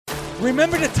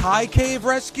Remember the Thai cave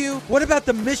rescue? What about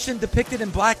the mission depicted in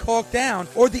Black Hawk Down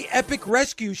or the epic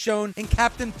rescue shown in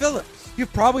Captain Phillips?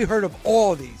 You've probably heard of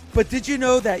all of these, but did you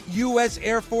know that U.S.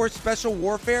 Air Force Special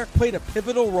Warfare played a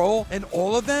pivotal role in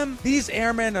all of them? These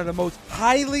airmen are the most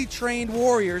highly trained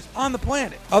warriors on the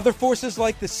planet. Other forces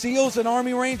like the SEALs and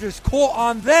Army Rangers call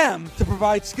on them to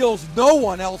provide skills no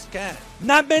one else can.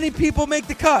 Not many people make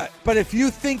the cut, but if you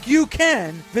think you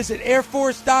can, visit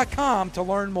airforce.com to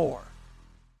learn more.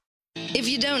 If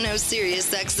you don't know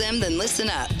SiriusXM, then listen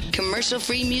up.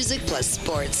 Commercial-free music plus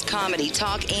sports, comedy,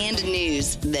 talk, and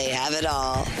news. They have it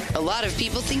all. A lot of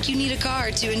people think you need a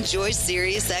car to enjoy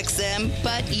SiriusXM,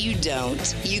 but you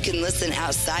don't. You can listen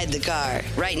outside the car.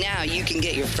 Right now, you can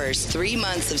get your first 3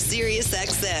 months of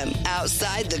SiriusXM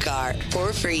outside the car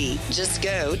for free. Just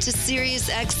go to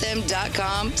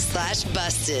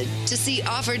SiriusXM.com/busted to see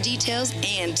offer details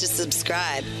and to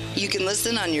subscribe. You can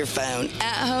listen on your phone,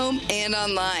 at home, and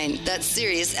online. That's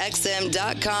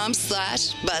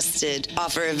SiriusXM.com/busted.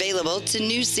 Offer available to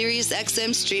new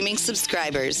SiriusXM streaming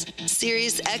subscribers.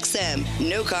 SiriusXM,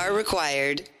 no car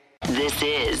required. This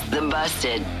is the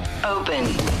Busted Open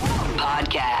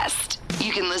Podcast.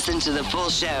 You can listen to the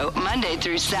full show Monday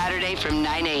through Saturday from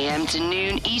 9 a.m. to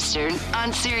noon Eastern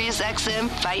on SiriusXM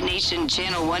Fight Nation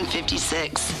Channel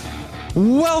 156.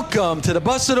 Welcome to the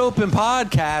Busted Open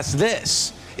Podcast.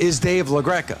 This is Dave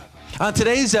LaGreca. On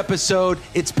today's episode,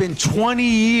 it's been 20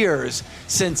 years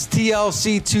since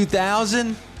TLC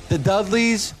 2000, the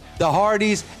Dudleys, the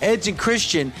Hardys, Edge and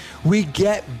Christian. We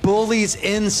get Bully's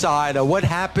inside of what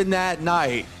happened that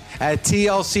night at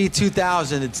TLC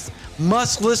 2000. It's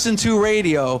must-listen-to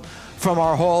radio from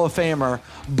our Hall of Famer,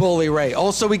 Bully Ray.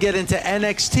 Also, we get into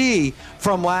NXT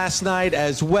from last night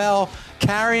as well.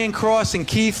 Karrion Kross and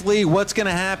Keith Lee, what's going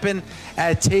to happen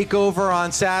at TakeOver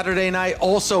on Saturday night.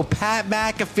 Also, Pat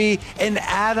McAfee and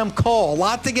Adam Cole. A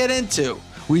lot to get into.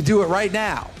 We do it right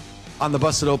now on the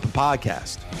Busted Open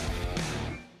Podcast.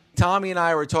 Tommy and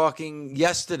I were talking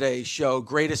yesterday's show,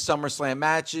 greatest SummerSlam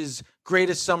matches,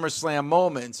 greatest SummerSlam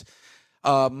moments.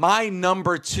 My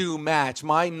number two match,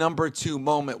 my number two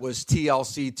moment was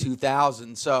TLC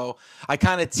 2000. So I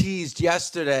kind of teased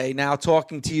yesterday, now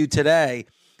talking to you today.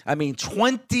 I mean,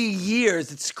 20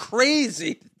 years. It's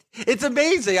crazy. It's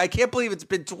amazing. I can't believe it's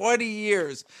been 20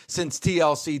 years since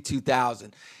TLC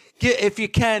 2000. If you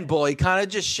can, Bully, kind of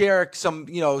just share some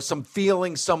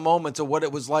feelings, some moments of what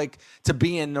it was like to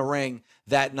be in the ring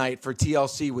that night for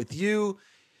TLC with you,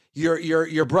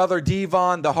 your brother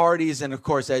Devon, the Hardys, and of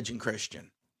course Edge and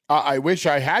Christian. I wish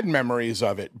I had memories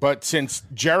of it, but since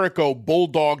Jericho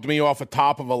bulldogged me off the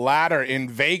top of a ladder in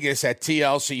Vegas at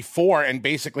TLC 4 and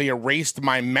basically erased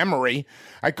my memory,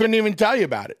 I couldn't even tell you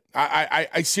about it.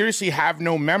 I seriously have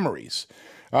no memories.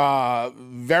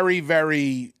 Very,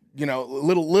 very,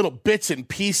 little bits and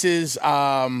pieces.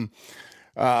 I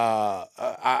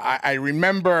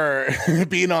remember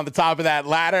being on the top of that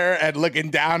ladder and looking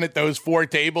down at those 4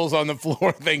 tables on the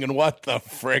floor thinking, what the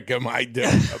frick am I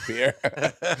doing up here?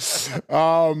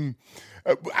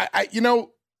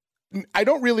 I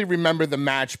don't really remember the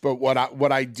match, but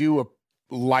what I do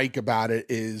like about it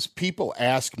is people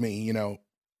ask me,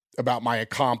 about my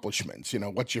accomplishments.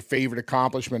 What's your favorite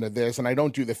accomplishment of this? And I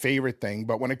don't do the favorite thing,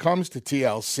 but when it comes to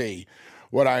TLC,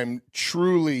 what I'm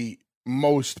truly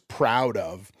most proud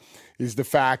of is the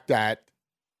fact that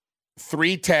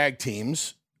 3 tag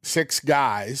teams, 6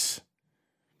 guys,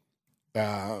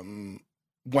 went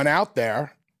out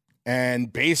there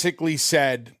and basically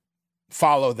said,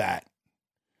 follow that.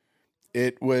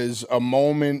 It was a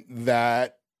moment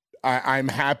that I'm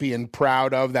happy and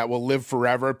proud of, that will live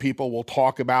forever. People will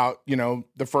talk about,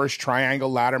 the first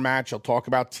triangle ladder match. They'll talk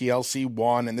about TLC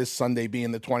 1 and this Sunday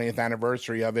being the 20th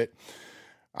anniversary of it.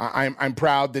 I'm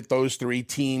proud that those 3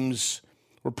 teams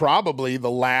were probably the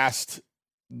last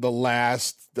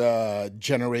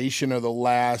generation or the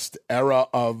last era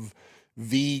of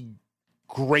the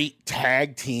great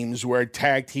tag teams, where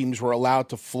tag teams were allowed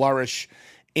to flourish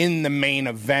in the main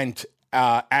event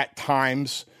at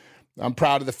times. I'm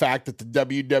proud of the fact that the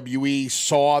WWE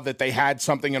saw that they had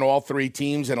something in all 3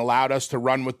 teams and allowed us to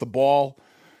run with the ball.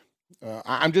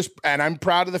 I'm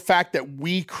proud of the fact that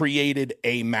we created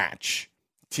a match.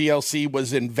 TLC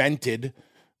was invented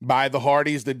by the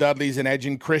Hardys, the Dudleys, and Edge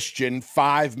and Christian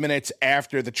 5 minutes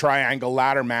after the triangle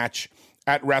ladder match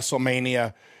at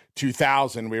WrestleMania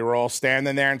 2000. We were all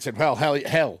standing there and said, well,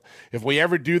 hell, if we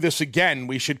ever do this again,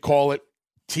 we should call it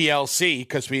TLC,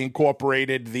 because we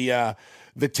incorporated the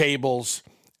tables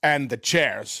and the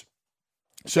chairs.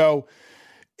 So,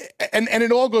 and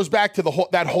it all goes back to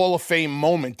that Hall of Fame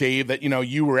moment, Dave, that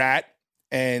you were at,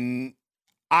 and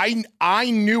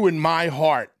I knew in my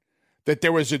heart that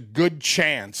there was a good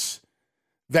chance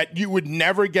that you would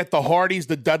never get the Hardys,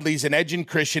 the Dudleys, and Edge and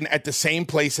Christian at the same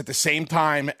place at the same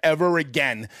time ever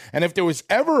again. And if there was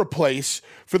ever a place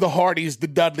for the Hardys, the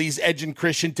Dudleys, Edge, and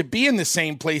Christian to be in the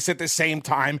same place at the same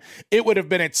time, it would have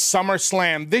been at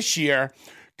SummerSlam this year,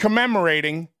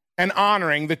 commemorating and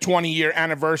honoring the 20-year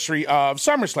anniversary of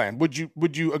SummerSlam.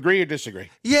 Would you agree or disagree?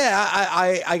 Yeah,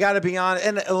 I got to be honest.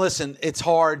 And listen, it's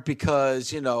hard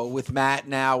because, with Matt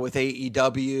now, with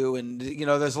AEW, and,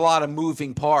 there's a lot of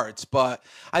moving parts. But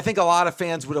I think a lot of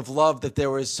fans would have loved that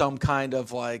there was some kind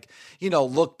of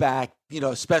look back,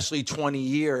 especially 20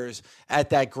 years at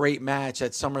that great match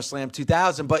at SummerSlam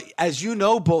 2000. But as you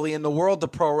know, Bully, in the world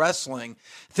of pro wrestling,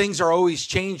 things are always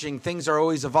changing. Things are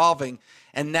always evolving.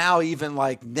 And now, even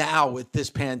now with this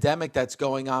pandemic that's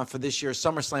going on for this year's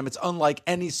SummerSlam, it's unlike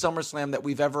any SummerSlam that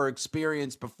we've ever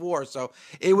experienced before. So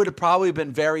it would have probably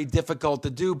been very difficult to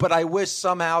do. But I wish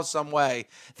somehow, some way,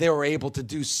 they were able to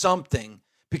do something,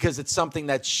 because it's something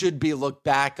that should be looked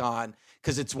back on,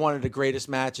 because it's one of the greatest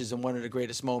matches and one of the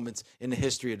greatest moments in the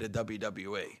history of the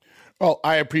WWE. Well,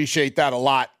 I appreciate that a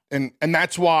lot. And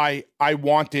that's why I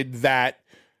wanted that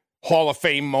Hall of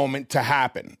Fame moment to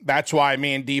happen. That's why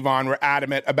me and Devon were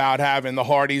adamant about having the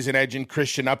Hardys and Edge and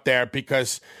Christian up there,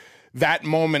 because that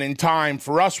moment in time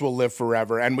for us will live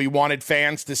forever. And we wanted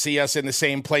fans to see us in the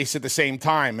same place at the same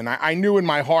time. And I knew in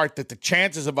my heart that the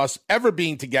chances of us ever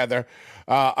being together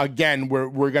again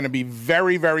were going to be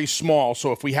very, very small.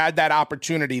 So if we had that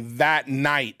opportunity that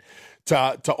night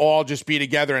to all just be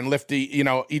together and lift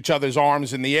each other's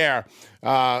arms in the air,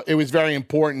 it was very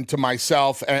important to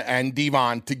myself and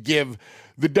Devon to give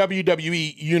the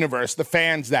WWE universe, the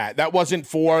fans, that wasn't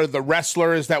for the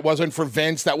wrestlers, that wasn't for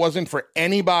Vince, that wasn't for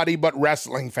anybody but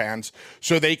wrestling fans,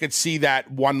 so they could see that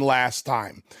one last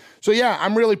time. So yeah,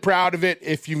 I'm really proud of it.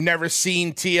 If you've never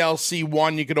seen TLC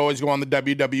 1, you could always go on the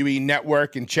WWE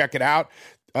network and check it out.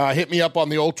 Hit me up on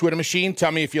the old Twitter machine.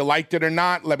 Tell me if you liked it or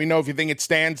not. Let me know if you think it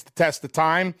stands the test of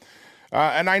time.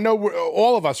 And I know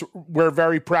all of us, we're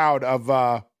very proud of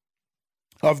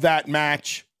that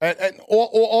match. And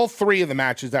all three of the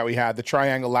matches that we had, the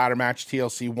Triangle Ladder match,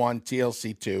 TLC 1,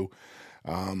 TLC 2.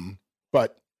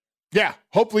 But yeah,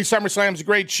 hopefully SummerSlam's a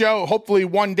great show. Hopefully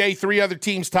one day 3 other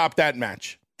teams top that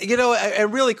match.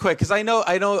 And really quick, because I know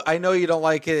you don't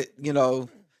like it,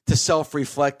 to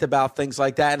self-reflect about things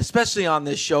like that. And especially on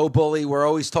this show, Bully, we're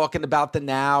always talking about the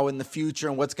now and the future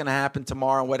and what's going to happen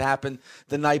tomorrow and what happened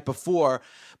the night before.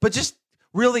 But just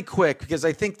really quick, because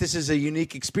I think this is a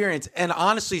unique experience. And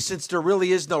honestly, since there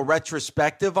really is no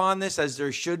retrospective on this, as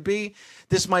there should be,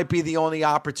 this might be the only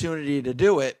opportunity to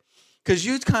do it. Because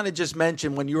you kind of just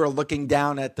mentioned when you were looking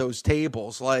down at those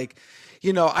tables, I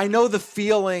know the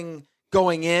feeling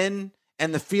going in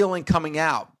and the feeling coming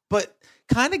out, but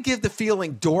kind of give the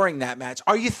feeling during that match.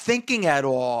 Are you thinking at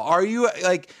all? Are you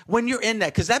when you're in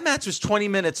that? Because that match was 20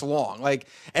 minutes long,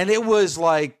 and it was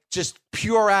just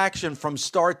pure action from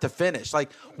start to finish.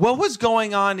 What was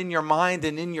going on in your mind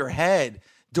and in your head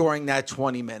during that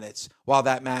 20 minutes while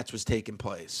that match was taking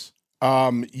place?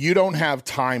 You don't have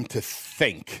time to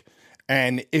think.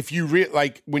 And if you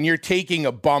when you're taking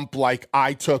a bump like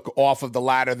I took off of the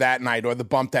ladder that night, or the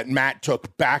bump that Matt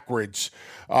took backwards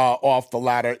off the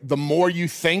ladder, the more you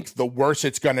think, the worse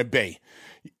it's going to be.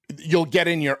 You'll get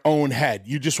in your own head.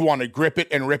 You just want to grip it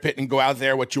and rip it and go out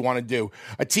there what you want to do.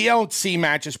 A TLC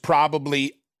match is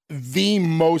probably the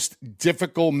most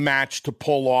difficult match to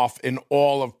pull off in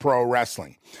all of pro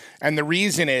wrestling. And the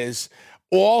reason is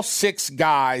all 6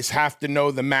 guys have to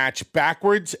know the match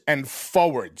backwards and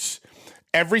forwards.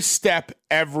 Every step,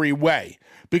 every way.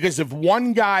 Because if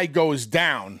one guy goes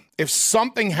down, if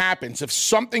something happens, if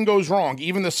something goes wrong,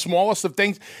 even the smallest of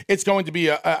things, it's going to be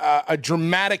a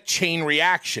dramatic chain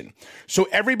reaction. So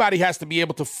everybody has to be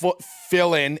able to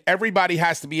fill in. Everybody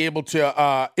has to be able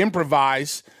to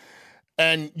improvise.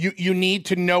 And you need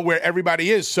to know where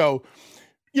everybody is. So,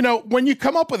 when you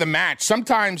come up with a match,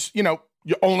 sometimes,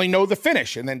 you only know the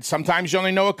finish, and then sometimes you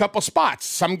only know a couple spots.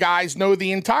 Some guys know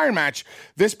the entire match.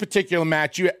 This particular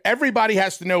match, everybody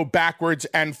has to know backwards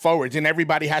and forwards, and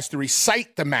everybody has to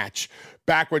recite the match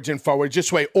backwards and forwards.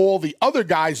 This way, all the other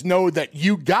guys know that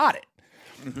you got it.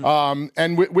 Mm-hmm.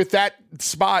 And with that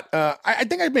spot, I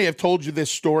think I may have told you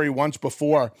this story once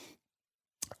before.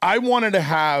 I wanted to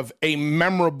have a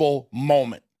memorable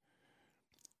moment.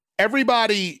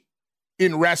 Everybody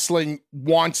in wrestling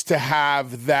wants to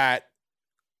have that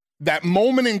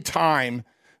moment in time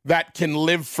that can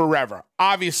live forever.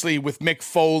 Obviously, with Mick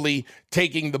Foley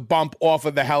taking the bump off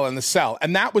of the Hell in the Cell.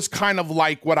 And that was kind of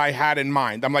like what I had in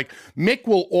mind. I'm like, Mick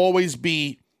will always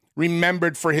be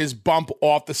remembered for his bump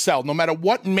off the cell. No matter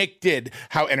what Mick did,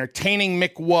 how entertaining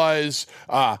Mick was,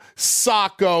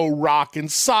 Socko, Rock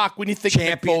and Sock. When you think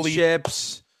Mick Foley,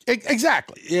 championships,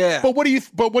 exactly. Yeah. But what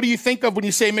do you think of when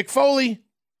you say Mick Foley?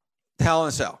 Hell in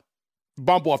a Cell.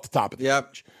 Bump off the top of the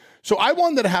Yep. So I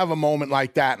wanted to have a moment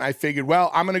like that, and I figured, well,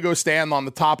 I'm going to go stand on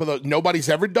the top of the. Nobody's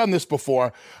ever done this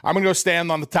before. I'm going to go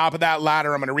stand on the top of that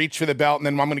ladder. I'm going to reach for the belt, and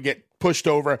then I'm going to get pushed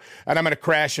over, and I'm going to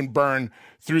crash and burn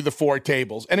through the 4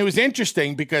 tables. And it was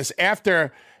interesting because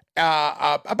after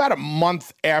about a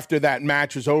month after that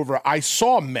match was over, I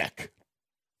saw Mick,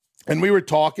 and we were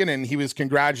talking, and he was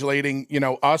congratulating,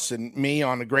 us and me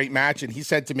on a great match, and he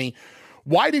said to me,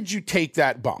 "Why did you take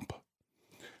that bump?"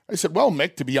 I said, well,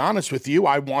 Mick, to be honest with you,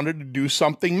 I wanted to do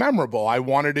something memorable. I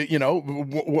wanted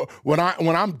to, when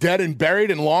I'm dead and buried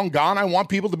and long gone, I want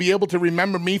people to be able to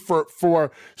remember me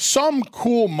for some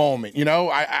cool moment.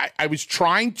 I was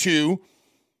trying to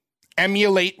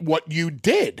emulate what you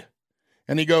did.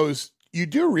 And he goes, you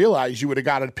do realize you would have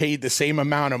got paid the same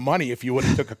amount of money if you would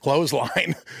have took a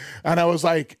clothesline. And I was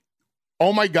like,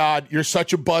 oh my God, you're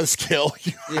such a buzzkill.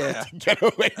 You have to get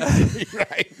away from me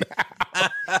right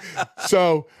now.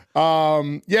 So,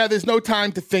 there's no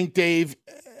time to think, Dave.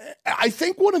 I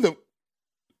think one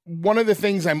of the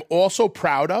things I'm also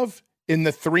proud of in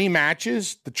the 3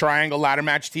 matches, the Triangle Ladder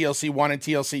match, TLC 1 and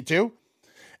TLC 2,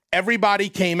 everybody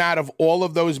came out of all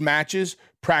of those matches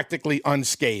practically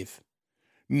unscathed.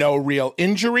 No real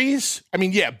injuries. I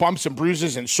mean, bumps and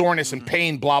bruises and soreness and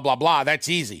pain, blah, blah, blah. That's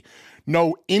easy.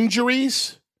 No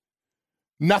injuries.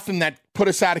 Nothing that put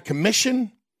us out of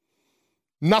commission.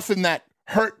 Nothing that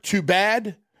hurt too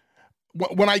bad.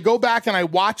 When I go back and I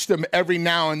watch them every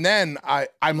now and then,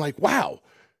 I'm like, wow,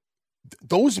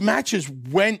 those matches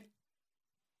went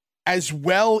as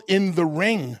well in the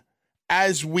ring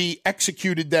as we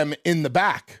executed them in the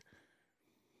back.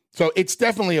 So it's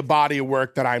definitely a body of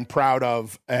work that I'm proud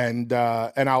of, and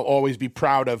I'll always be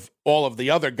proud of all of the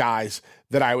other guys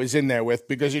that I was in there with,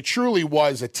 because it truly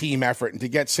was a team effort, and to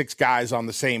get 6 guys on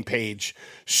the same page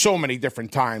so many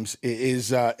different times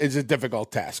is a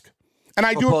difficult task. And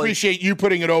I do appreciate you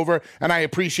putting it over, and I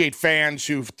appreciate fans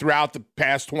who've, throughout the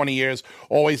past 20 years,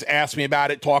 always asked me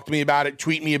about it, talked to me about it,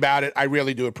 tweet me about it. I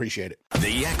really do appreciate it.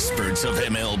 The experts of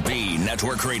MLB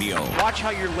Network Radio. Watch how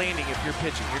you're landing if you're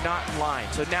pitching. You're not in line.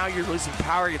 So now you're losing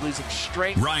power, you're losing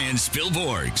strength. Ryan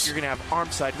Spilborghs. You're going to have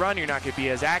arm side run. You're not going to be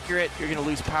as accurate. You're going to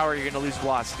lose power. You're going to lose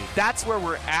velocity. That's where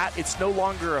we're at. It's no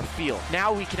longer a feel.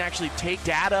 Now we can actually take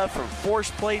data from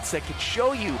force plates that can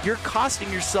show you you're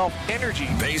costing yourself energy.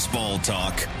 Baseball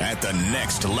talk at the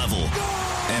next level.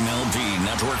 MLB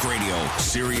Network Radio,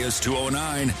 Sirius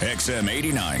 209, XM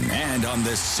 89, and on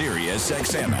the Sirius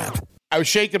XM app. I was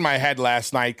shaking my head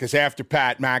last night because after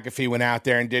Pat McAfee went out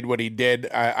there and did what he did,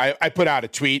 I put out a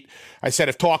tweet. I said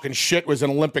if talking shit was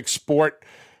an Olympic sport,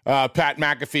 Pat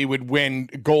McAfee would win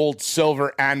gold,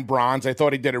 silver, and bronze. I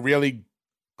thought he did a really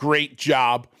great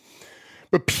job.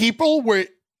 But people were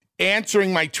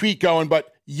answering my tweet going, but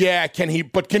can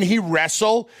he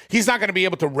wrestle? He's not going to be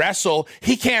able to wrestle.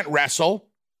 He can't wrestle.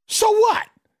 So what?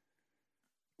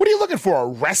 What are you looking for, a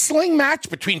wrestling match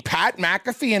between Pat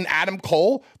McAfee and Adam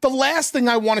Cole? The last thing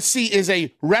I want to see is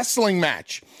a wrestling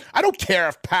match. I don't care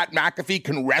if Pat McAfee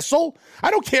can wrestle. I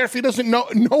don't care if he doesn't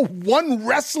know one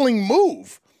wrestling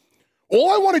move. All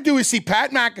I want to do is see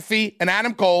Pat McAfee and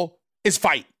Adam Cole is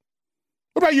fight.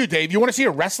 What about you, Dave? You want to see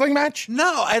a wrestling match?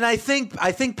 No, and I think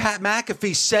Pat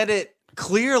McAfee said it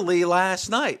clearly last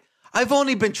night. I've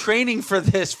only been training for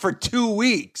this for 2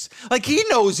 weeks. Like, he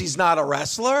knows he's not a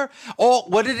wrestler.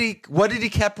 What did he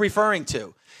kept referring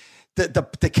to?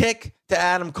 The kick to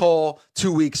Adam Cole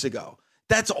 2 weeks ago.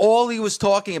 That's all he was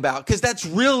talking about, because that's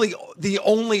really the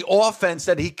only offense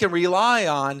that he can rely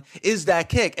on is that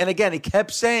kick. And again, he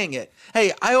kept saying it.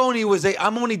 Hey,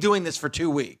 I'm only doing this for 2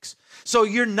 weeks. So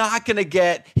you're not going to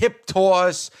get hip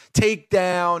toss,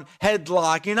 takedown,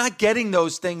 headlock. You're not getting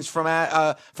those things from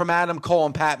Adam Cole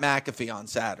and Pat McAfee on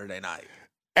Saturday night.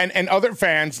 And other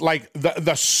fans, like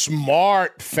the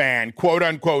smart fan, quote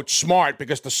unquote smart,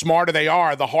 because the smarter they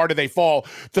are, the harder they fall.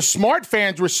 The smart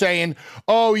fans were saying,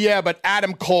 oh yeah, but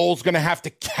Adam Cole's going to have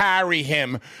to carry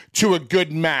him to a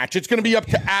good match. It's going to be up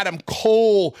to Adam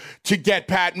Cole to get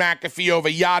Pat McAfee over,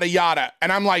 yada, yada.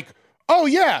 And I'm like, oh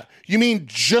yeah, you mean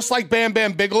just like Bam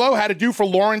Bam Bigelow had to do for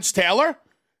Lawrence Taylor?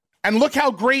 And look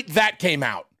how great that came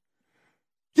out.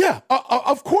 Yeah,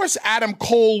 of course Adam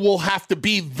Cole will have to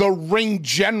be the ring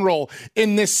general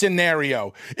in this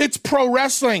scenario. It's pro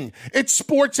wrestling. It's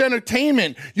sports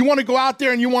entertainment. You want to go out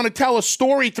there and you want to tell a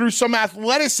story through some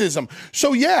athleticism.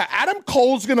 So yeah, Adam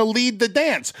Cole's going to lead the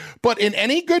dance. But in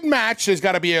any good match, there's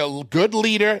got to be a good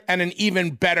leader and an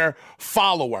even better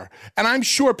follower. And I'm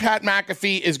sure Pat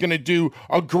McAfee is going to do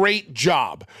a great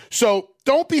job. So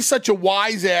don't be such a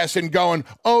wise ass and going,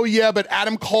 oh yeah, but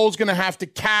Adam Cole's going to have to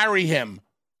carry him.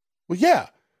 Well, yeah,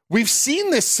 we've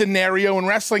seen this scenario in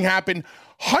wrestling happen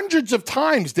hundreds of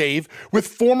times, Dave, with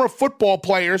former football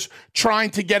players trying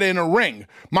to get in a ring.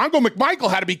 Mongo McMichael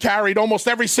had to be carried almost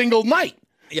every single night.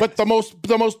 Yes. But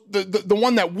the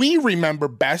one that we remember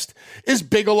best is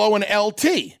Bigelow and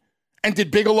LT. And did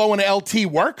Bigelow and LT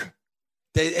work?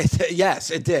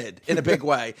 Yes, it did in a big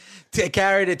way. It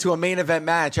carried it to a main event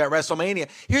match at WrestleMania.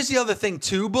 Here's the other thing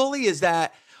too, Bully, is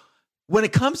that when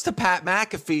it comes to Pat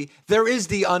McAfee, there is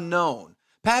the unknown.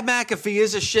 Pat McAfee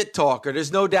is a shit talker.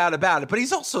 There's no doubt about it, but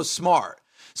he's also smart.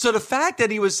 So the fact that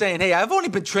he was saying, hey, I've only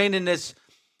been training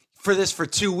for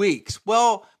 2 weeks.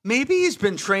 Well, maybe he's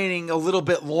been training a little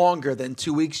bit longer than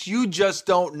 2 weeks. You just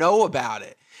don't know about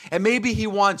it. And maybe he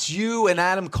wants you and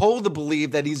Adam Cole to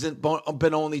believe that he's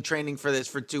been only training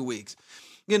for 2 weeks.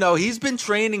 You know, he's been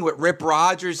training with Rip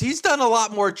Rogers. He's done a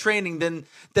lot more training than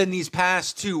these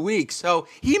past 2 weeks. So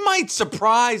he might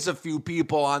surprise a few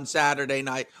people on Saturday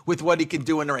night with what he can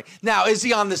do in the ring. Now, is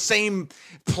he on the same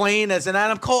plane as an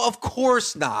Adam Cole? Of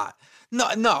course not.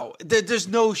 No, there's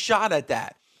no shot at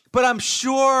that. But I'm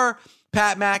sure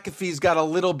Pat McAfee's got a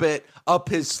little bit up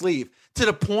his sleeve. To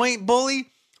the point, Bully,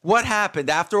 what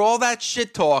happened after all that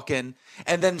shit talking,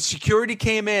 and then security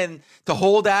came in to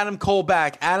hold Adam Cole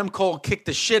back? Adam Cole kicked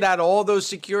the shit out of all those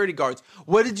security guards.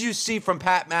 What did you see from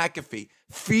Pat McAfee?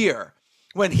 Fear.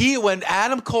 When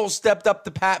Adam Cole stepped up to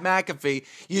Pat McAfee,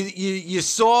 you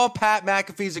saw Pat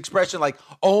McAfee's expression like,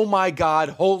 oh my God,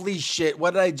 holy shit,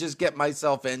 what did I just get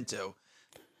myself into?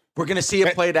 We're going to see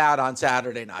it played out on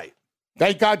Saturday night.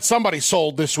 Thank God somebody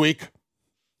sold this week.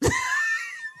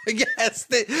 Yes,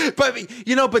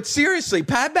 but seriously,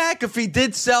 Pat McAfee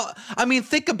did sell. I mean,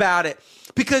 think about it,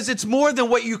 because it's more than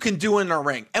what you can do in a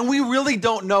ring. And we really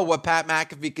don't know what Pat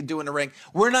McAfee can do in the ring.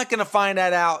 We're not going to find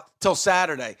that out till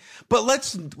Saturday. But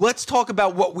let's talk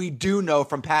about what we do know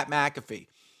from Pat McAfee.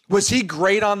 Was he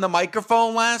great on the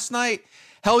microphone last night?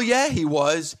 Hell yeah, he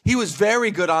was. He was very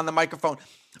good on the microphone.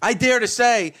 I dare to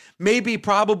say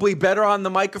probably better on the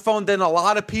microphone than a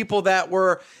lot of people that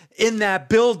were in that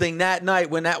building that night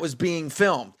when that was being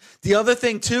filmed. The other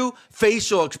thing too,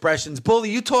 facial expressions.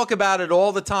 Bully, you talk about it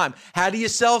all the time. How do you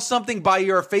sell something? By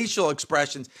your facial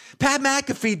expressions. Pat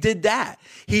McAfee did that.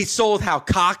 He sold how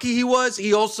cocky he was.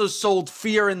 He also sold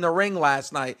fear in the ring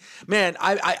last night. Man,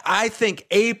 I think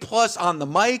A+ on the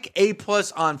mic, A+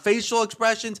 on facial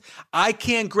expressions. I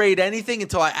can't grade anything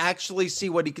until I actually see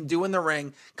what he can do in the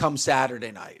ring come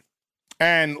Saturday night.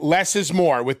 And less is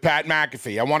more with Pat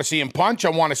McAfee. I want to see him punch.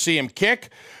 I want to see him kick.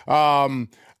 And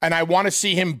I want to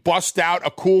see him bust out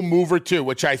a cool move or two,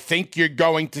 which I think you're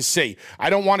going to see. I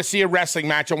don't want to see a wrestling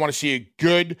match. I want to see a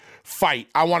good fight.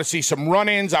 I want to see some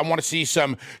run-ins. I want to see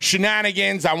some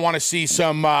shenanigans. I want to see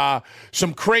some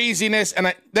craziness.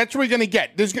 And that's what we're going to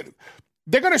get.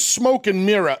 They're going to smoke and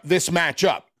mirror this match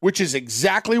up, which is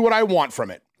exactly what I want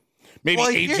from it. Maybe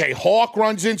AJ Hawk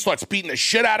runs in, starts beating the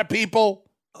shit out of people.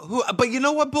 But you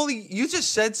know what, Bully? You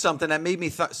just said something that made me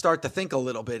start to think a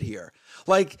little bit here.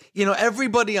 Like, you know,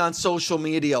 everybody on social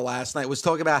media last night was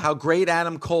talking about how great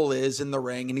Adam Cole is in the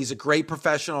ring, and he's a great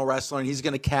professional wrestler, and he's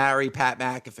going to carry Pat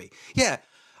McAfee. Yeah,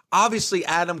 obviously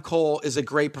Adam Cole is a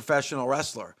great professional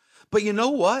wrestler. But you know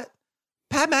what?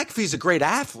 Pat McAfee's a great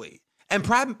athlete. And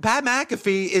Pat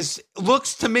McAfee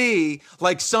looks to me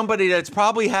like somebody that's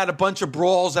probably had a bunch of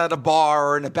brawls at a bar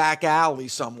or in a back alley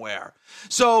somewhere.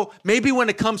 So maybe when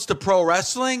it comes to pro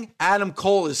wrestling, Adam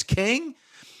Cole is king.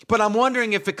 But I'm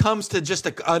wondering if it comes to just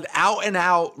an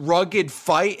out-and-out rugged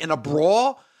fight in a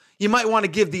brawl, you might want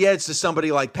to give the edge to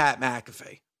somebody like Pat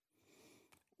McAfee.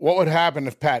 What would happen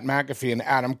if Pat McAfee and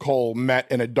Adam Cole met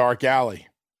in a dark alley?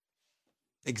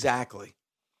 Exactly.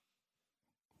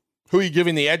 Who are you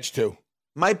giving the edge to?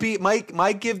 Might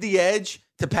give the edge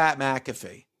to Pat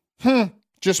McAfee.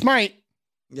 Just might.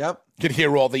 Yep. You could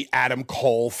hear all the Adam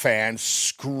Cole fans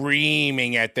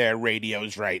screaming at their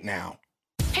radios right now.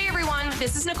 Hey everyone,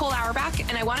 this is Nicole Auerbach,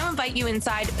 and I want to invite you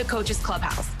inside the Coaches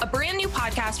Clubhouse, a brand new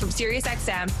podcast from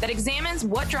SiriusXM that examines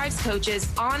what drives coaches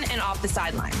on and off the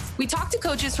sidelines. We talk to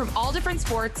coaches from all different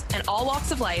sports and all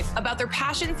walks of life about their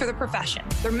passion for the profession,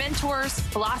 their mentors,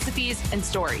 philosophies, and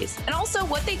stories, and also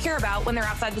what they care about when they're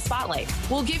outside the spotlight.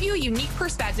 We'll give you a unique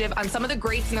perspective on some of the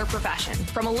greats in their profession,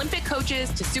 from Olympic coaches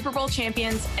to Super Bowl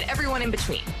champions and everyone in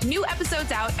between. New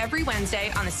episodes out every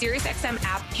Wednesday on the SiriusXM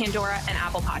app, Pandora, and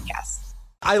Apple Podcasts.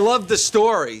 I love the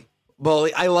story,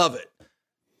 Bully. I love it.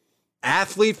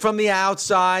 Athlete from the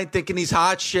outside, thinking he's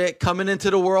hot shit, coming into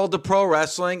the world of pro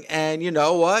wrestling, and you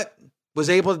know what?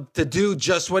 Was able to do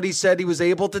just what he said he was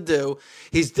able to do.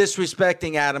 He's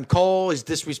disrespecting Adam Cole. He's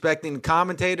disrespecting the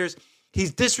commentators.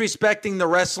 He's disrespecting the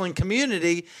wrestling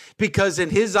community because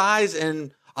in his eyes,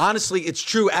 and honestly, it's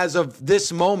true as of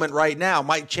this moment right now,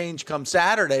 might change come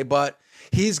Saturday, but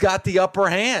he's got the upper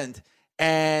hand.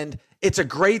 And it's a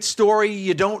great story.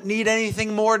 You don't need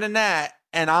anything more than that.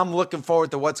 And I'm looking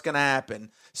forward to what's going to happen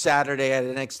Saturday at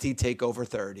NXT TakeOver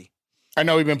 30. I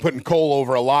know we've been putting Cole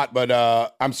over a lot, but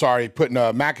putting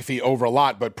McAfee over a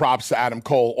lot, but props to Adam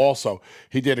Cole also.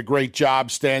 He did a great job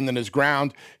standing his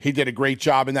ground. He did a great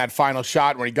job in that final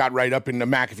shot where he got right up into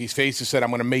McAfee's face and said,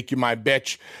 I'm going to make you my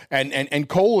bitch. And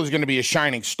Cole is going to be a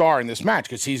shining star in this match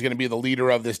because he's going to be the leader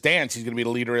of this dance. He's going to be the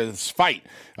leader of this fight.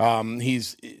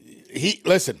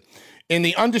 Listen, in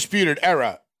the Undisputed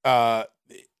Era,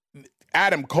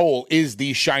 Adam Cole is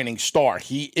the shining star.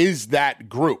 He is that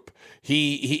group.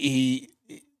 He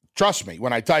trust me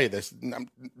when I tell you this,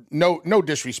 no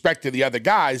disrespect to the other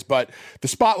guys, but the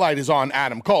spotlight is on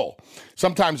Adam Cole.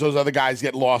 Sometimes those other guys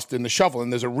get lost in the shuffle,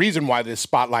 and there's a reason why there's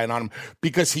spotlight on him,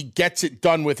 because he gets it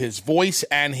done with his voice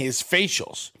and his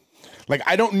facials. Like,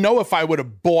 I don't know if I would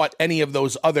have bought any of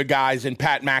those other guys in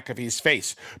Pat McAfee's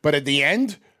face, but at the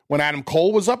end, when Adam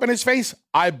Cole was up in his face,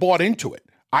 I bought into it.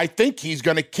 I think he's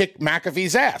going to kick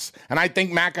McAfee's ass. And I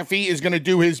think McAfee is going to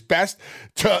do his best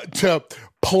to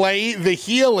play the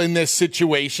heel in this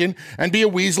situation and be a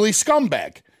Weasley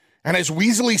scumbag. And as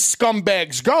Weasley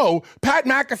scumbags go, Pat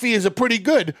McAfee is a pretty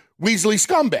good Weasley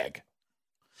scumbag.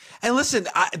 And listen,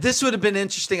 this would have been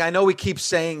interesting. I know we keep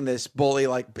saying this, Bully,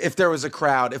 like if there was a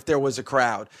crowd.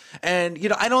 And,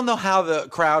 I don't know how the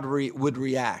crowd would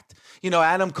react.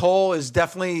 Adam Cole is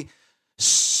definitely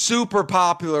super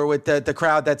popular with the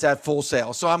crowd that's at Full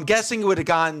Sail. So I'm guessing it would have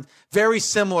gone very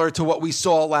similar to what we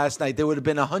saw last night. They would have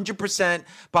been 100%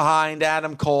 behind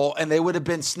Adam Cole, and they would have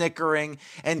been snickering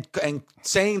and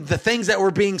saying the things that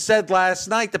were being said last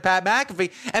night to Pat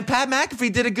McAfee. And Pat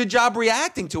McAfee did a good job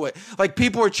reacting to it. Like,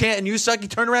 people were chanting, "You suck." He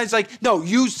turned around, he's like, "No,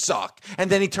 you suck."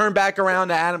 And then he turned back around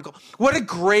to Adam Cole. What a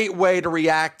great way to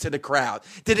react to the crowd.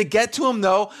 Did it get to him?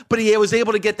 No, but he was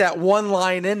able to get that one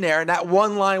line in there, and that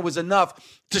one line was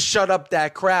enough to shut up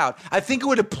that crowd. I think it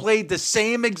would have played the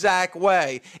same exact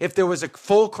way if there was a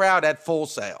full crowd at Full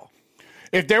Sail.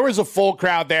 If there was a full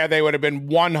crowd there, they would have been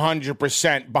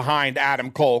 100% behind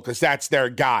Adam Cole because that's their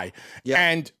guy. Yep.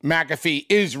 And McAfee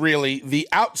is really the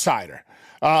outsider.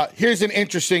 Here's an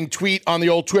interesting tweet on the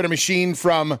old Twitter machine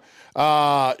from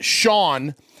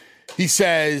Sean. He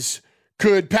says,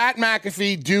 could Pat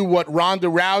McAfee do what Ronda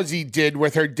Rousey did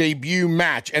with her debut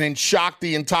match and then shock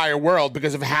the entire world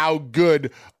because of how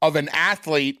good of an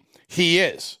athlete he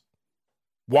is?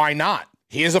 Why not?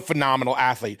 He is a phenomenal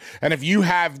athlete. And if you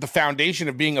have the foundation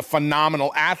of being a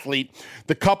phenomenal athlete,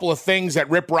 the couple of things that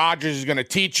Rip Rogers is going to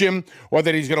teach him or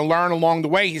that he's going to learn along the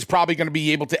way, he's probably going to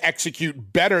be able to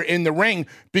execute better in the ring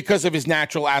because of his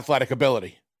natural athletic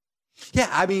ability. Yeah,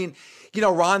 I mean,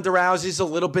 Ronda Rousey's a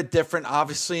little bit different,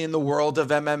 obviously, in the world of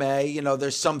MMA.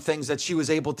 There's some things that she was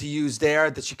able to use there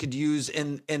that she could use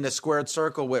in the squared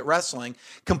circle with wrestling.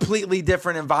 Completely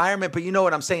different environment, but you know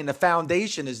what I'm saying? The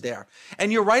foundation is there.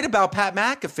 And you're right about Pat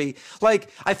McAfee.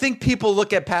 Like, I think people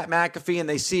look at Pat McAfee and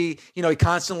they see, he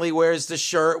constantly wears the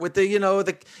shirt with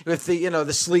the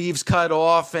sleeves cut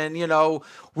off, and,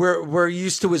 we're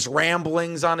used to his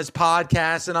ramblings on his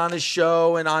podcast and on his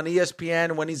show and on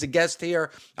ESPN when he's a guest here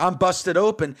on Busted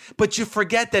Open. But you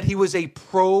forget that he was a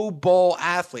Pro Bowl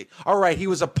athlete. All right, he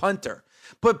was a punter.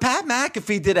 But Pat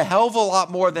McAfee did a hell of a lot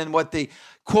more than what the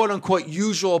quote-unquote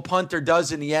usual punter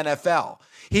does in the NFL.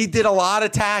 He did a lot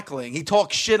of tackling. He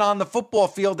talked shit on the football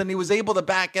field, and he was able to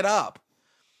back it up.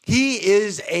 He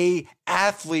is a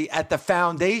athlete at the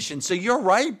foundation. So you're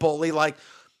right, Bully. Like,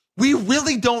 we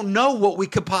really don't know what we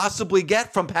could possibly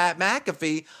get from Pat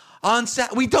McAfee on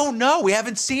set. We don't know. We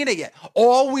haven't seen it yet.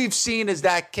 All we've seen is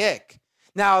that kick.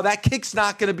 Now, that kick's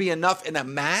not going to be enough in a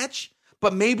match,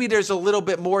 but maybe there's a little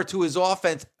bit more to his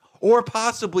offense or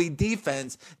possibly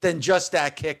defense than just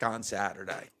that kick on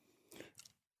Saturday.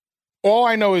 All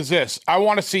I know is this. I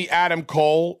want to see Adam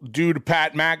Cole do to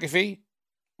Pat McAfee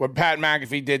what Pat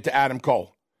McAfee did to Adam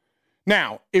Cole.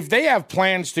 Now, if they have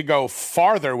plans to go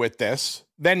farther with this,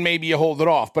 then maybe you hold it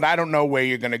off. But I don't know where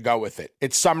you're going to go with it.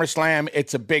 It's SummerSlam.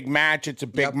 It's a big match. It's a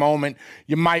big moment.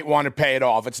 You might want to pay it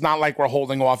off. It's not like we're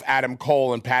holding off Adam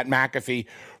Cole and Pat McAfee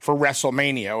for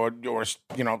WrestleMania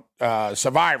or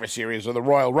Survivor Series or the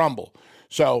Royal Rumble.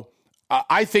 So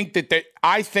I think that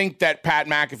Pat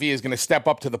McAfee is going to step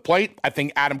up to the plate. I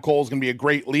think Adam Cole is going to be a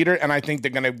great leader, and I think they're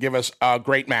going to give us a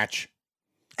great match.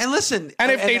 And listen,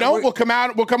 and if they don't, we'll come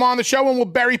on the show and we'll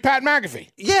bury Pat McAfee.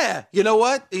 Yeah, you know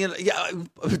what?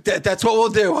 That's what we'll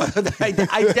do. I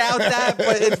doubt that,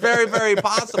 but it's very, very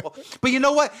possible. But you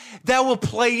know what? That will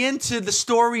play into the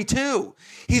story too.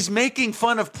 He's making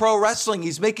fun of pro wrestling.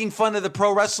 He's making fun of the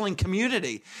pro wrestling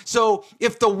community. So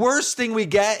if the worst thing we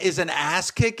get is an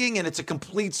ass kicking and it's a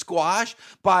complete squash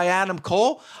by Adam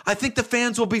Cole, I think the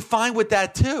fans will be fine with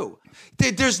that too.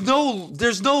 There's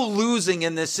no losing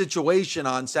in this situation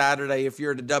on Saturday if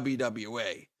you're the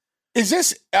WWE. Is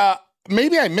this,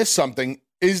 maybe I missed something.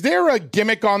 Is there a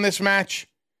gimmick on this match?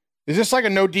 Is this like a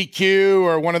no DQ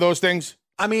or one of those things?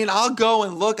 I mean, I'll go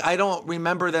and look. I don't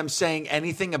remember them saying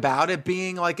anything about it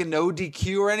being like a no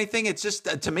DQ or anything. It's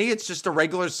just, to me, it's just a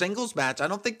regular singles match. I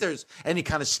don't think there's any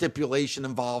kind of stipulation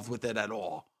involved with it at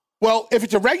all. Well, if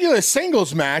it's a regular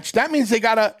singles match, that means they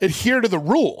got to adhere to the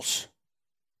rules.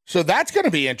 So that's going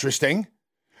to be interesting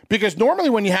because normally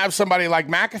when you have somebody like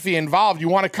McAfee involved, you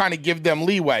want to kind of give them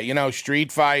leeway, street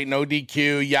fight, no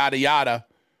DQ, yada, yada.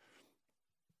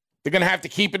 They're going to have to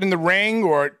keep it in the ring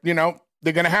or,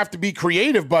 they're going to have to be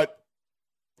creative, but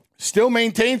still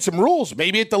maintain some rules.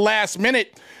 Maybe at the last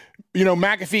minute,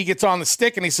 McAfee gets on the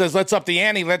stick and he says, let's up the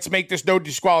ante. Let's make this no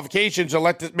disqualifications or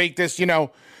let's make this,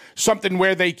 something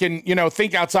where they can,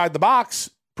 think outside the box,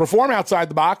 perform outside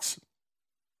the box.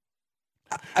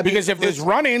 Because if there's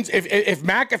run-ins, if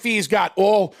McAfee's got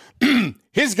all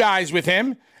his guys with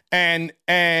him and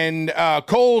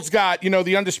Cole's got,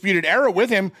 the Undisputed Era with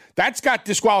him, that's got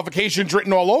disqualifications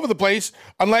written all over the place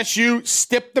unless you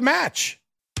stip the match.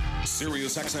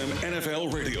 SiriusXM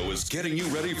NFL Radio is getting you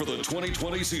ready for the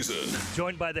 2020 season.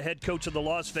 Joined by the head coach of the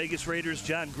Las Vegas Raiders,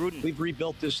 John Gruden. We've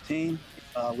rebuilt this team.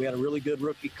 We had a really good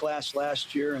rookie class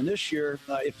last year. And this year,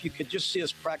 if you could just see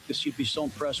us practice, you'd be so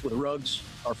impressed with Ruggs,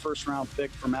 our first-round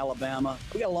pick from Alabama.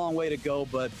 We got a long way to go,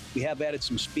 but we have added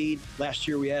some speed. Last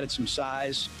year, we added some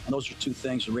size. And those are two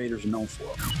things the Raiders are known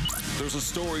for. There's a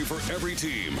story for every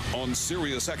team on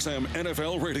SiriusXM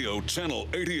NFL Radio, Channel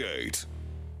 88.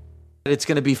 It's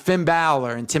going to be Finn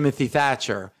Balor and Timothy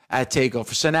Thatcher at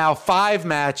TakeOver. So now 5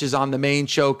 matches on the main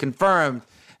show confirmed.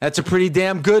 That's a pretty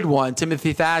damn good one.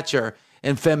 Timothy Thatcher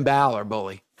and Finn Balor,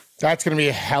 Bully. That's going to be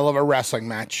a hell of a wrestling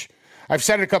match. I've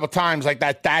said it a couple times, like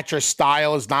that Thatcher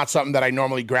style is not something that I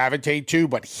normally gravitate to,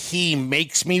 but he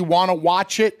makes me want to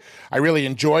watch it. I really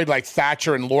enjoyed like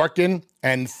Thatcher and Lorcan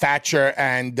and Thatcher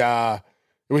and it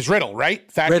was Riddle,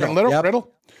 right? Thatcher and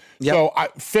Riddle. Yep. So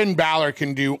Finn Balor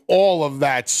can do all of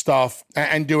that stuff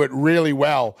and do it really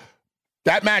well.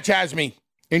 That match has me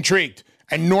intrigued.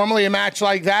 And normally a match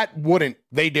like that wouldn't.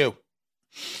 They do.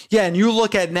 Yeah, and you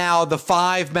look at now the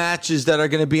 5 matches that are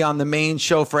going to be on the main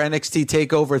show for NXT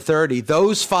TakeOver 30.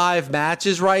 Those 5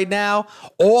 matches right now,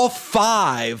 all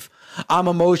 5 I'm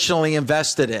emotionally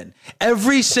invested in.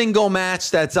 Every single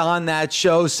match that's on that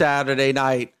show Saturday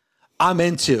night, I'm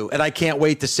into, and I can't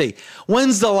wait to see.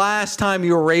 When's the last time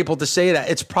you were able to say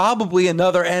that? It's probably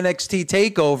another NXT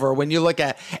TakeOver when you look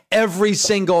at every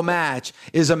single match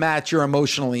is a match you're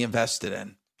emotionally invested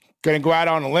in. Going to go out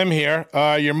on a limb here.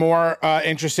 You're more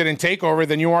interested in TakeOver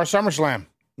than you are SummerSlam.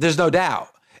 There's no doubt.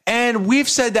 And we've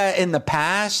said that in the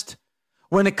past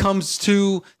when it comes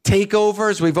to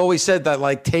takeovers. We've always said that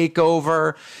like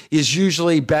TakeOver is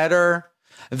usually better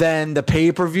than the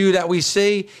pay-per-view that we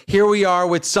see. Here we are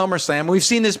with SummerSlam. We've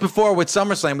seen this before with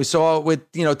SummerSlam. We saw it with,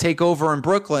 TakeOver in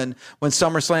Brooklyn when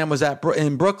SummerSlam was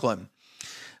in Brooklyn.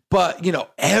 But,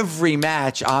 every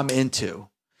match I'm into.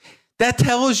 That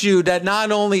tells you that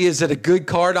not only is it a good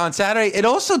card on Saturday, it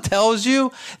also tells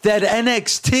you that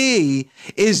NXT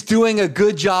is doing a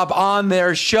good job on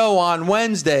their show on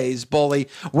Wednesdays, Bully,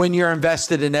 when you're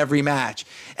invested in every match.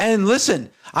 And listen,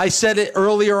 I said it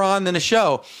earlier on in the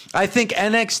show. I think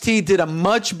NXT did a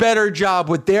much better job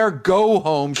with their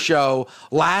go-home show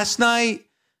last night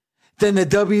than the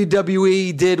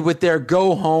WWE did with their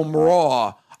go-home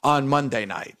Raw on Monday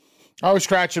night. I was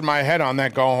scratching my head on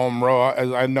that go-home Raw,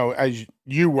 as I know, as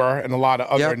you were and a lot of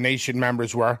other Nation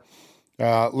members were.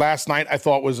 Last night, I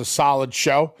thought was a solid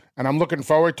show, and I'm looking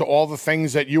forward to all the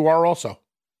things that you are also.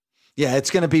 Yeah,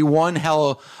 it's going to be one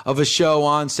hell of a show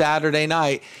on Saturday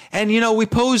night. And, we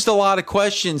posed a lot of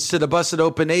questions to the Busted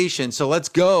Open Nation. So let's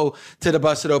go to the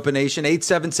Busted Open Nation.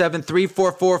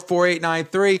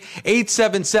 877-344-4893.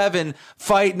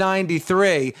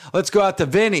 877-FIGHT-93. Let's go out to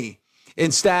Vinny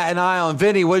in Staten Island.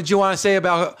 Vinny, what did you want to say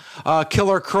about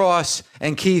Killer Kross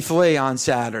and Keith Lee on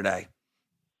Saturday?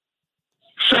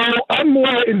 So I'm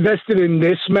more invested in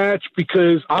this match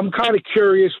because I'm kind of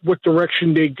curious what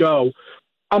direction they go.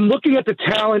 I'm looking at the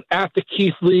talent after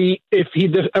Keith Lee.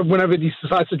 Whenever he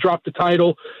decides to drop the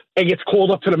title and gets called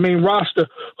up to the main roster,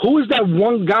 who is that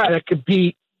one guy that could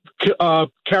beat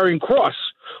Karrion Kross?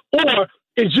 Or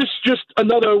is this just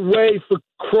another way for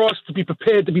Kross to be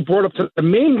prepared to be brought up to the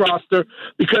main roster?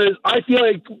 Because I feel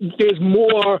like there's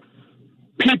more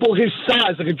people his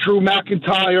size, like a Drew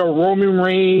McIntyre, Roman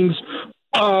Reigns,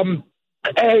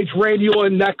 Edge, Randy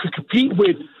Orton, that could compete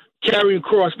with Karrion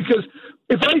Kross. Because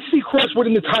if I see Kross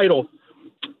winning the title,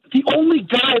 the only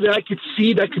guy that I could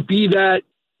see that could be that,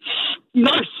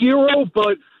 not hero,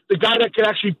 but the guy that could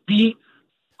actually beat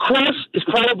Kross is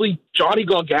probably Johnny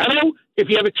Gargano, if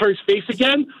he ever turns face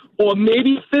again, or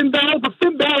maybe Finn Balor. But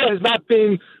Finn Balor has not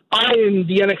been eyeing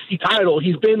the NXT title.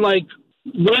 He's been,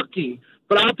 lurking.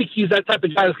 But I don't think he's that type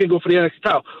of guy that's going to go for the NXT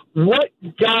title. What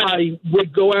guy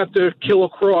would go after Killer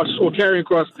Kross or Karrion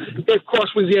Kross if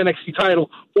Kross wins the NXT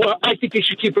title? Or I think they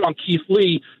should keep it on Keith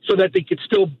Lee so that they could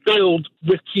still build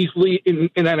with Keith Lee in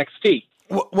NXT.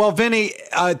 Well, Vinny,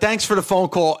 thanks for the phone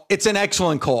call. It's an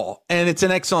excellent call, and it's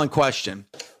an excellent question.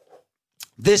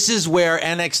 This is where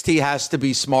NXT has to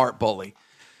be smart, Bully.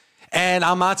 And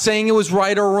I'm not saying it was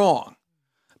right or wrong.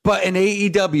 But in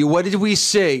AEW, what did we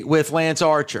see with Lance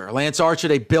Archer? Lance Archer,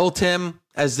 they built him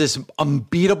as this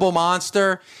unbeatable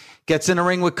monster, gets in the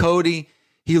ring with Cody.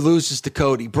 He loses to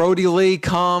Cody. Brody Lee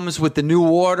comes with the New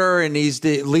Order, and he's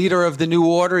the leader of the New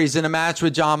Order. He's in a match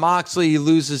with Jon Moxley. He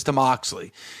loses to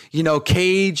Moxley.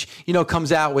 Cage,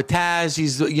 comes out with Taz.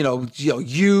 He's,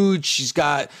 huge. He's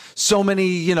got so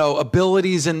many,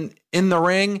 abilities in the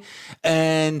ring.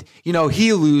 And,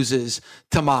 he loses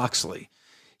to Moxley.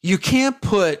 You can't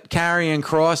put Karrion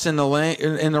Kross in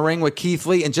the ring with Keith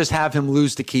Lee and just have him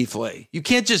lose to Keith Lee. You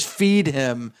can't just feed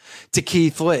him to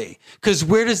Keith Lee, because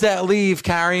where does that leave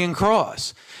Karrion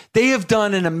Kross? They have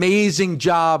done an amazing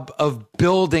job of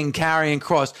building Karrion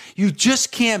Kross. You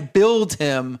just can't build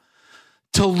him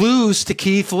to lose to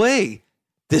Keith Lee.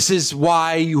 This is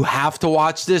why you have to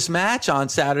watch this match on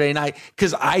Saturday night,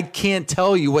 because I can't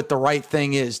tell you what the right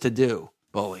thing is to do,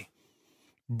 Bully.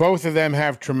 Both of them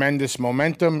have tremendous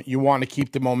momentum. You want to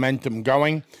keep the momentum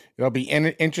going. It'll be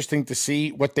interesting to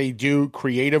see what they do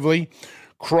creatively.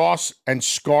 Kross and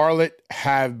Scarlett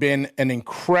have been an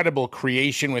incredible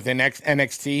creation within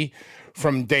NXT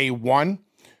from day one.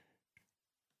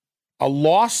 A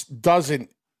loss doesn't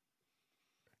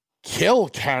kill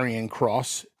Karrion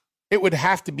Kross. It would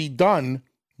have to be done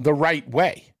the right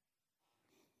way.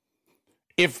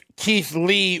 If Keith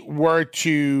Lee were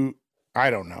to,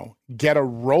 get a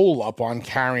roll up on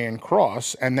Karrion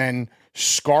Kross, and then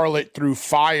Scarlett threw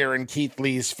fire in Keith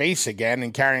Lee's face again,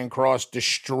 and Karrion Kross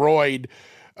destroyed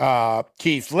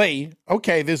Keith Lee.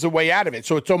 Okay, there's a way out of it.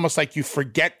 So it's almost like you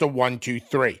forget the 1, 2,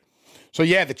 3. So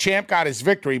yeah, the champ got his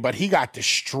victory, but he got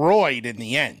destroyed in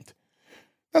the end.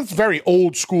 That's very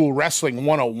old school wrestling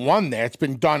 101 there. It's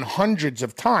been done hundreds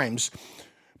of times,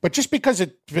 but just because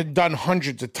it's been done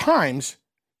hundreds of times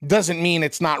doesn't mean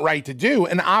it's not right to do.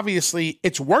 And obviously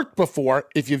it's worked before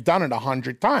if you've done it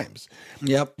 100 times.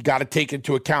 Yep. You got to take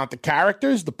into account the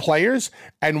characters, the players,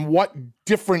 and what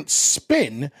different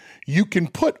spin you can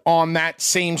put on that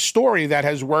same story that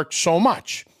has worked so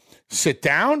much. Sit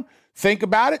down, think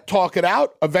about it, talk it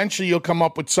out. Eventually you'll come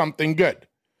up with something good.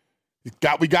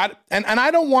 We got it. And I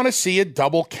don't want to see a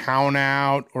double count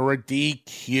out or a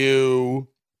DQ.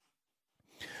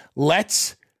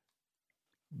 Let's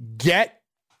get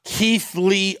Keith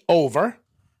Lee over,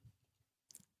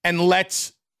 and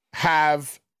let's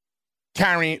have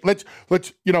Karrion. Let's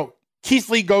Keith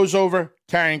Lee goes over,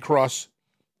 Karrion Kross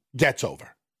gets over.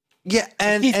 Yeah,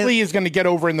 and Keith Lee is going to get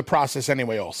over in the process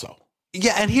anyway. Also,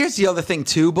 yeah, and here's the other thing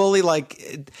too, Bully.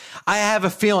 I have a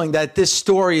feeling that this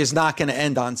story is not going to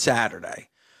end on Saturday.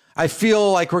 I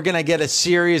feel like we're going to get a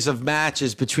series of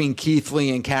matches between Keith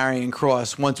Lee and Karrion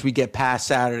Kross once we get past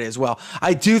Saturday as well.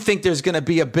 I do think there's going to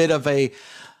be a bit of a,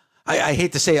 I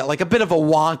hate to say it, like a bit of a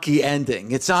wonky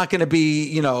ending. It's not going to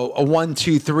be, a 1,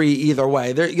 2, 3 either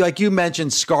way. There, like you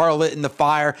mentioned, Scarlett in the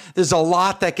fire. There's a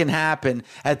lot that can happen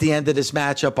at the end of this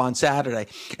matchup on Saturday.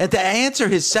 And to answer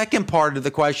his second part of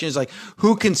the question is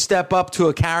who can step up to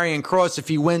a Karrion Kross if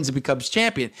he wins and becomes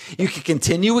champion? You can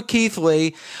continue with Keith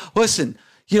Lee. Listen,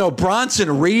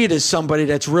 Bronson Reed is somebody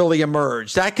that's really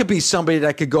emerged. That could be somebody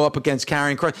that could go up against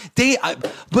Karrion Kross.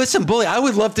 Listen, Bully, I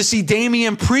would love to see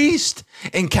Damian Priest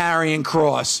and Karrion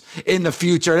Kross in the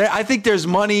future. I think there's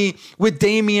money with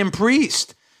Damian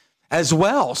Priest as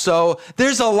well. So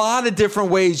there's a lot of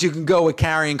different ways you can go with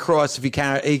Karrion Kross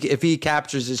if he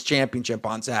captures his championship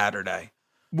on Saturday.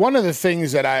 One of the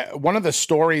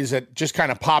stories that just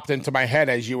kind of popped into my head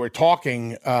as you were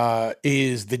talking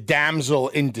is the damsel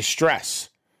in distress,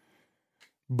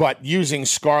 but using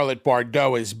Scarlett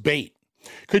Bordeaux as bait.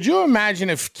 Could you imagine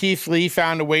if Keith Lee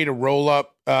found a way to roll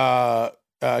up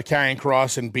Karrion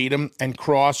Kross and beat him, and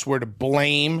Kross were to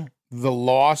blame the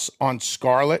loss on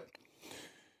Scarlett,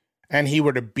 and he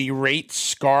were to berate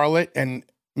Scarlett, and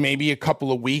maybe a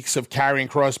couple of weeks of Karrion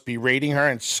Kross berating her,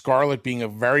 and Scarlett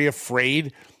being very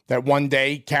afraid that one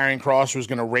day Karrion Kross was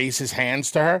going to raise his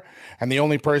hands to her, and the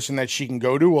only person that she can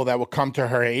go to, that will come to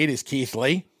her aid, is Keith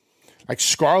Lee. Like,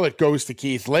 Scarlett goes to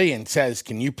Keith Lee and says,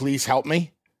 "Can you please help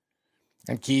me?"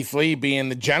 And Keith Lee, being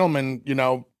the gentleman,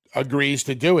 agrees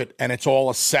to do it, and it's all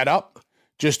a setup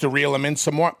just to reel him in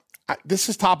some more. This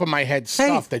is top of my head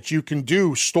stuff that you can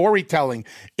do. Storytelling.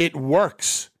 It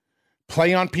works.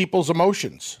 Play on people's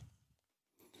emotions.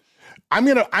 I'm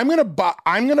gonna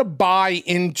buy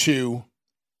into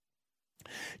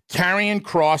Karrion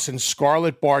Kross and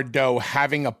Scarlett Bordeaux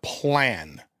having a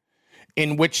plan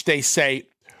in which they say,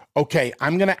 okay,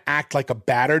 I'm gonna act like a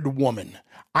battered woman.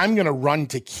 I'm gonna run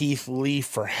to Keith Lee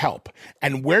for help,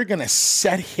 and we're gonna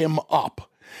set him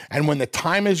up. And when the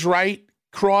time is right,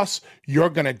 Kross, you're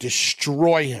gonna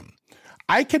destroy him.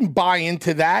 I can buy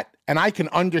into that, and I can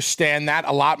understand that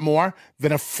a lot more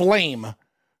than a flame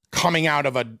coming out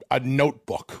of a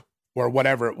notebook or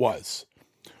whatever it was.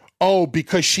 Oh,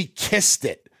 because she kissed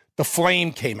it, the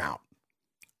flame came out.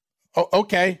 Oh,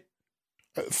 okay,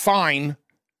 fine,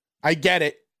 I get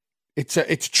it. It's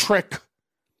a trick.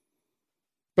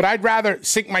 But I'd rather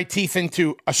sink my teeth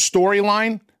into a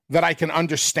storyline that I can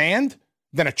understand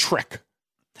than a trick.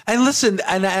 And listen,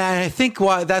 and I think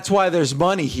that's why there's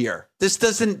money here. This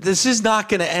is not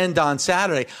going to end on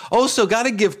Saturday. Also, got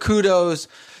to give kudos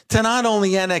to not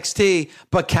only NXT,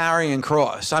 but Karrion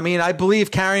Kross. I mean, I believe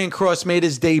Karrion Kross made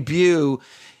his debut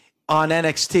on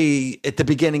NXT at the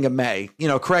beginning of May.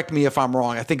 Correct me if I'm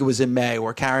wrong. I think it was in May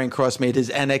where Karrion Kross made his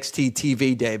NXT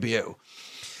TV debut.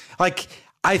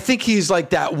 I think he's like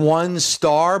that one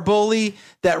star, Bully,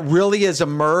 that really has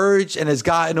emerged and has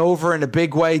gotten over in a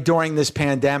big way during this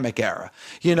pandemic era.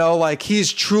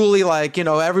 He's truly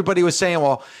everybody was saying,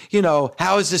 well,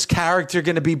 how is this character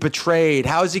going to be betrayed?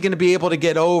 How is he going to be able to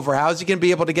get over? How is he going to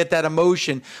be able to get that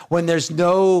emotion when there's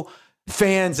no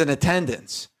fans in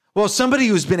attendance? Well, somebody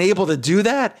who's been able to do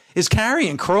that is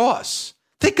Karrion Kross.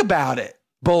 Think about it,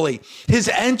 Bully. His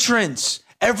entrance,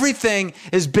 everything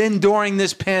has been during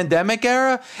this pandemic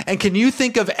era. And can you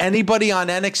think of anybody on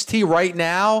NXT right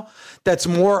now that's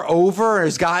more over or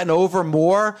has gotten over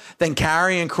more than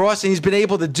Karrion Kross? And he's been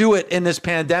able to do it in this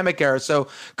pandemic era. So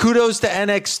kudos to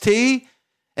NXT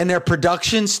and their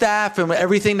production staff and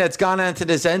everything that's gone into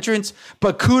this entrance.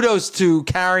 But kudos to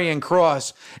Karrion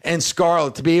Kross and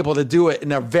Scarlett to be able to do it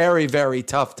in a very, very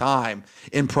tough time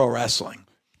in pro wrestling.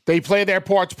 They play their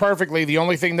parts perfectly. The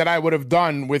only thing that I would have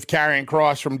done with Karrion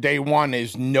Kross from day one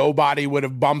is nobody would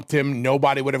have bumped him.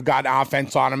 Nobody would have gotten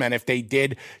offense on him. And if they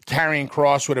did, Karrion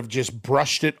Kross would have just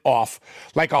brushed it off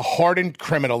like a hardened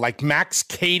criminal, like Max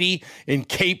Cady in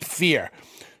Cape Fear.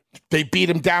 They beat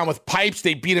him down with pipes.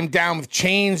 They beat him down with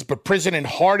chains, but prison and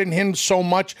hardened him so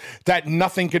much that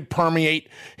nothing could permeate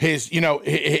his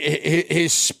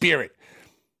spirit.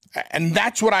 And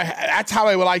that's how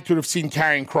I would like to have seen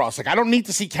Karrion Kross. I don't need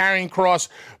to see Karrion Kross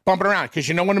bumping around because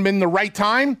when I'm in the right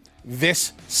time,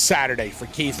 this Saturday for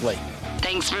Keith Lee.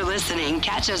 Thanks for listening.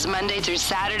 Catch us Monday through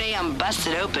Saturday on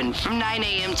Busted Open from 9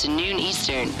 a.m. to noon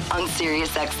Eastern on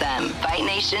SiriusXM, Fight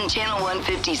Nation Channel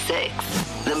 156.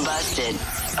 The Busted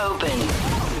Open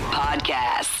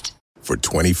Podcast. For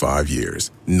 25 years,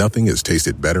 nothing has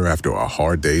tasted better after a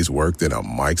hard day's work than a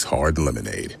Mike's Hard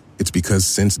Lemonade. It's because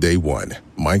since day one,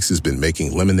 Mike's has been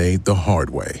making lemonade the hard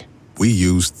way. We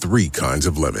use 3 kinds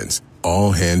of lemons,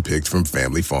 all hand-picked from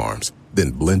family farms,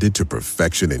 then blended to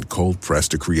perfection and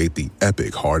cold-pressed to create the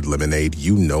epic hard lemonade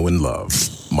you know and love.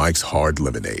 Mike's Hard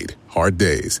Lemonade. Hard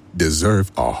days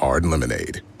deserve a hard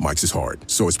lemonade. Mike's is hard,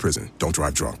 so is prison. Don't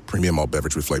drive drunk. Premium malt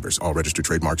beverage with flavors. All registered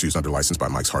trademarks used under license by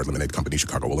Mike's Hard Lemonade Company,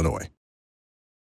 Chicago, Illinois.